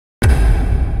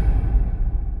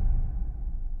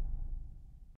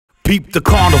Peep the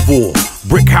carnivore,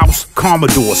 brick house,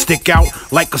 Commodore, stick out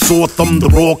like a sore thumb, the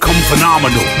raw come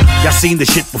phenomenal. Y'all seen the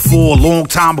shit before a long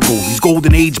time ago. These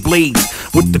golden age blades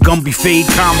with the Gumby fade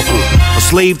comical. A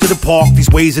slave to the park, these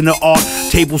ways in the art.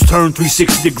 Tables turn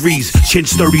 360 degrees.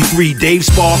 Chinch 33, Dave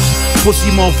Sparkz. Pussy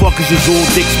motherfuckers is all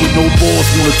dicks with no balls.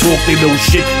 Wanna talk, they know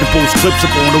shit and post clips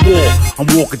up on the wall.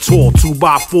 I'm walking tall,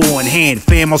 2x4 in hand.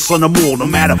 Fan my son or more, no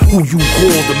matter who you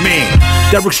call the man.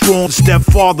 Derek Strong, the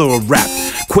stepfather of rap.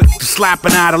 Quick to slap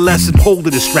an adolescent, hold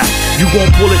it a strap. You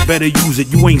gon' pull it, better use it.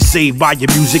 You ain't saved by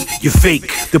your music, you're fake.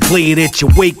 To play it at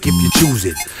your wake if you choose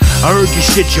it. I heard your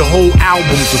shit, your whole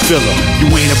album's a filler.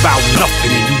 You ain't about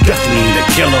nothing and you definitely ain't a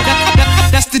killer.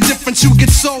 That's the difference, you get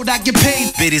sold, I get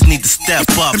paid. Biddies need to step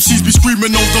up. MCs be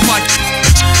screaming on the mic.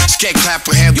 Skate clap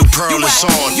with hand, the pearl is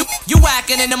on. You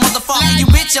whacking in the motherfucker, you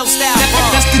bitch your style.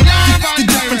 That's the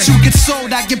difference, you get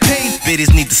sold, I get paid.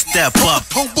 Biddies need to step up.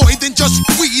 Oh boy, then just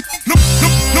weed.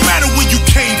 No matter where you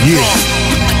came from.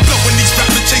 Blowing these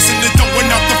rappers chasing and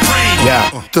throwing out the frame.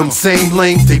 Yeah, them same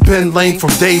lanes, they been lame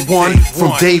from day one.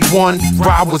 From day one,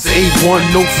 ride was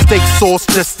A1. No steak sauce,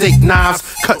 just steak knives.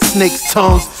 Cut snakes'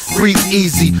 tongues, breathe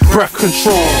easy, breath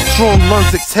control. Strong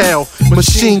lungs exhale,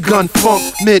 machine gun funk.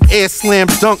 Mid-air slam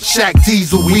dunk, Shack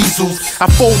diesel weasels. I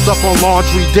fold up on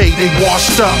laundry day, they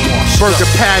washed up. Burger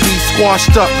patties,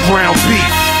 squashed up, ground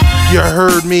beef. You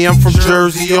heard me, I'm from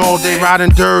Jersey all day, riding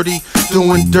dirty,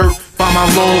 doing dirt by my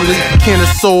lonely. Can a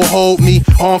soul hold me?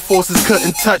 Armed forces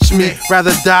couldn't touch me.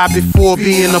 Rather die before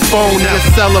being a phony. They're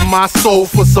selling my soul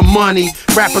for some money.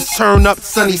 Rappers turn up,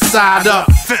 sunny side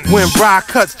up. When Rye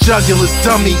cuts jugulars,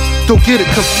 dummy. Don't get it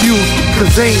confused,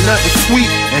 cause ain't nothing sweet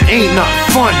and ain't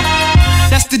nothing funny.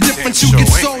 That's the difference, you get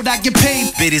sold, I get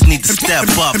paid. Biddies need to step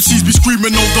up. MCs be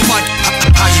screaming on the mic.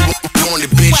 How you on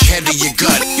it, bitch? Head of your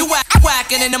gut. You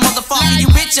whacking in the motherfucker, you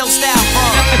bitch your style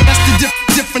from. That's the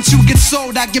difference, you get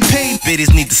sold, I get paid.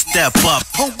 Biddies need to step up.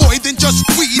 Oh boy, then just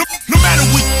weed. No matter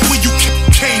where you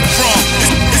came from.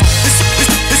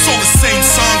 It's all the same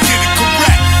song, get it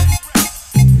correct.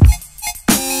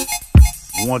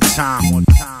 One time.